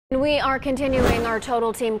We are continuing our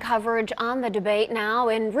total team coverage on the debate now.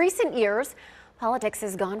 In recent years, politics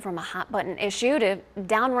has gone from a hot button issue to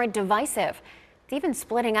downright divisive. It's even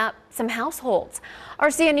splitting up some households. Our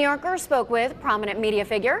Nyorkor spoke with prominent media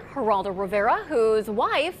figure Geraldo Rivera, whose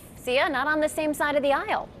wife, Sia, not on the same side of the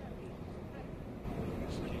aisle.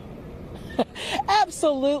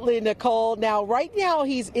 Absolutely, Nicole. Now, right now,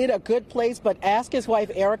 he's in a good place, but ask his wife,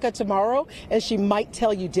 Erica, tomorrow, and she might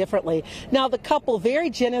tell you differently. Now, the couple very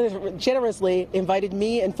generously invited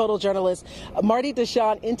me and photojournalist Marty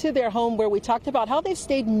Deshawn into their home where we talked about how they've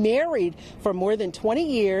stayed married for more than 20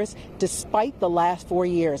 years, despite the last 4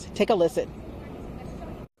 years. Take a listen.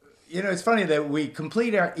 You know, it's funny that we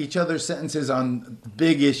complete each other's sentences on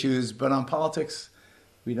big issues, but on politics,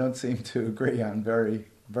 we don't seem to agree on very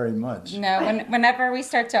much. No, whenever we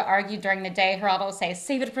start to argue during the day, Geraldo will say,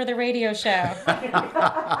 "Save it for the radio show."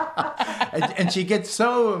 and she gets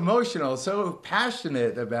so emotional, so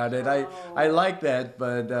passionate about it. I like that,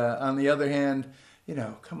 but on the other hand, you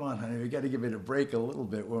know, come on, honey, we got to give it a break a little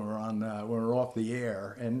bit when we're on when we're off the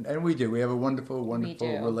air, and we do. We have a wonderful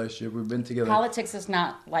relationship. We've been together. Politics is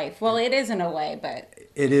not life. Well, it is in a way, but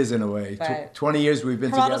it is in a way. 20 years we've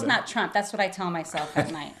been together. Geraldo's not Trump. That's what I tell myself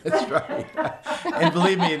at night. That's right. And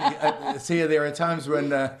believe me, Sia, there are times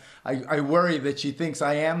when I worry that she thinks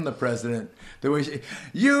I am the president. The way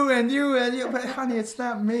you and you, but honey, it's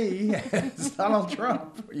not me. It's Donald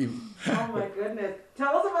Trump. Oh my goodness.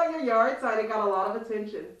 Tell us about your yard sign. It got a lot of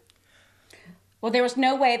attention. Well, there was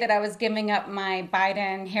no way that I was giving up my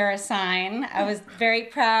Biden-Harris sign. I was very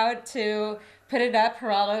proud to put it up.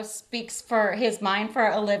 Geraldo speaks for his mind for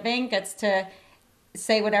a living, gets to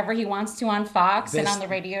say whatever he wants to on Fox and on the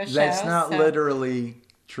radio show. That's not literally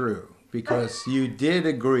true, because you did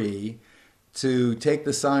agree to take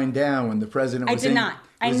the sign down when the president was in Cleveland.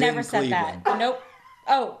 I did not. I never said that. Nope.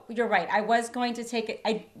 Oh, you're right. I was going to take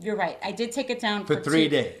it. You're right. I did take it down for 3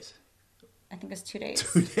 days. I think it was 2 days.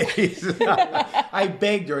 2 days. I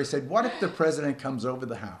begged her. I said, "What if the president comes over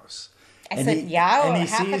the house?" And he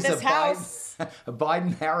sees a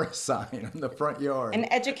Biden-Harris sign on the front yard.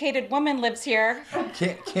 An educated woman lives here.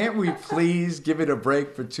 Can't we please give it a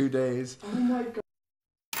break for 2 days? Oh my God.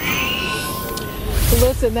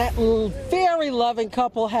 Listen, that very loving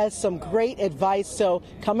couple has some great advice. So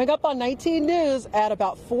coming up on 19 News at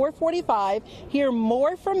about 4:45, hear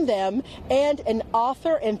more from them and an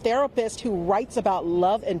author and therapist who writes about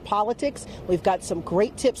love and politics. We've got some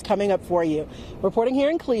great tips coming up for you. Reporting here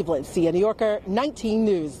in Cleveland, Nyorkor, 19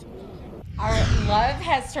 News. Our love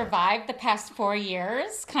has survived the past 4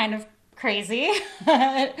 years. Kind of crazy.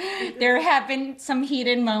 There have been some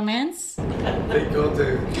heated moments.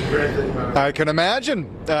 I can imagine.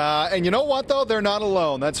 And you know what, though? They're not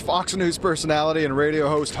alone. That's Fox News personality and radio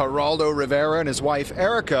host Geraldo Rivera and his wife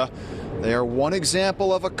Erica. They are one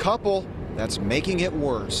example of a couple that's making it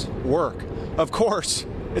worse. Work. Of course,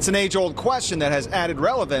 it's an age-old question that has added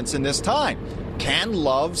relevance in this time. Can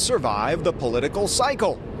love survive the political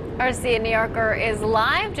cycle? Our Nyorkor is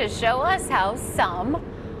live to show us how some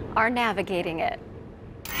are navigating it.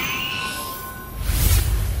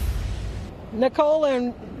 Nicole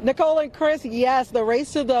and Chris, yes, the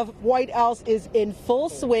race to the White House is in full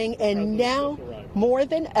swing, and now more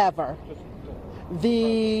than ever,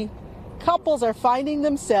 the couples are finding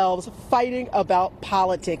themselves fighting about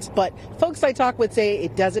politics. But folks I talk with say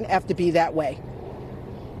it doesn't have to be that way.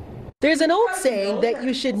 There's an old saying that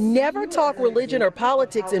you should never talk religion or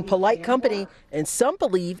politics in polite company, and some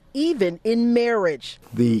believe even in marriage.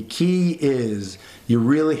 The key is you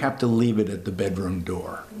really have to leave it at the bedroom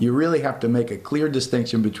door. You really have to make a clear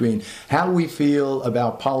distinction between how we feel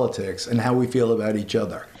about politics and how we feel about each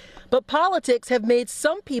other. But politics have made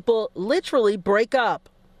some people literally break up.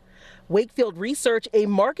 Wakefield Research, a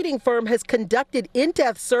marketing firm, has conducted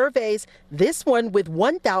in-depth surveys, this one with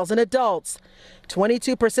 1,000 adults.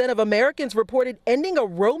 22% of Americans reported ending a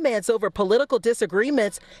romance over political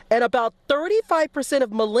disagreements, and about 35% of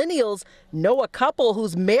millennials know a couple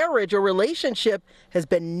whose marriage or relationship has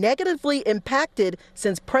been negatively impacted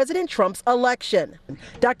since President Trump's election.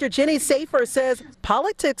 Dr. Jenny Safer says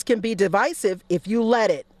politics can be divisive if you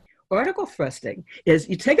let it. Article thrusting is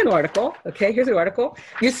you take an article, okay, here's the article,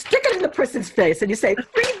 you stick it in the person's face and you say,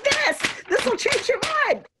 read this will change your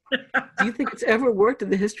mind. Do you think it's ever worked in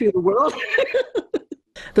the history of the world?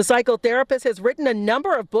 The psychotherapist has written a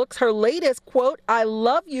number of books. Her latest, quote, "I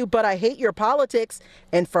love you, but I hate your politics."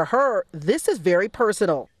 And for her, this is very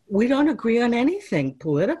personal. We don't agree on anything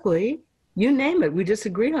politically. You name it, we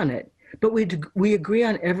disagree on it. But we agree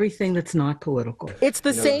on everything that's not political. It's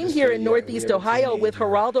the same here in Northeast Ohio with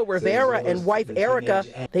Geraldo Rivera and wife Erica.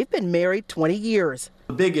 They've been married 20 years.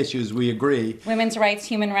 The big issues we agree. Women's rights,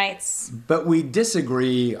 human rights. But we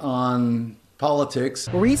disagree on politics.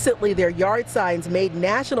 Recently, their yard signs made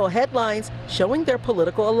national headlines showing their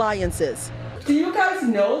political alliances. Do you guys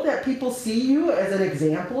know that people see you as an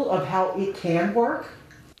example of how it can work?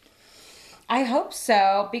 I hope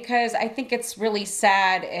so, because I think it's really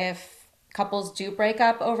sad if couples do break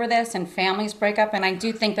up over this and families break up. And I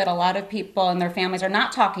do think that a lot of people and their families are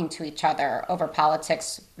not talking to each other over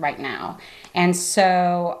politics right now. And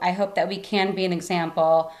so I hope that we can be an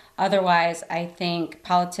example. Otherwise, I think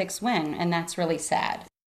politics win, and that's really sad.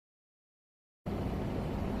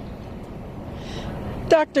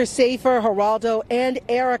 Dr. Safer, Geraldo, and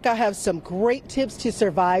Erica have some great tips to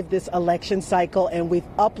survive this election cycle, and we've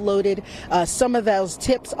uploaded some of those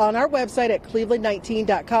tips on our website at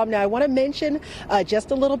cleveland19.com. Now, I want to mention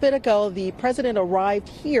just a little bit ago, the president arrived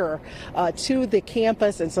here to the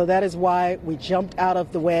campus, and so that is why we jumped out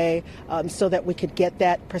of the way so that we could get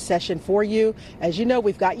that procession for you. As you know,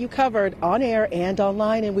 we've got you covered on air and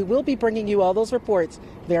online, and we will be bringing you all those reports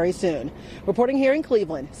very soon. Reporting here in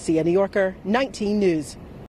Cleveland, Nia Nyorkor, 19 News.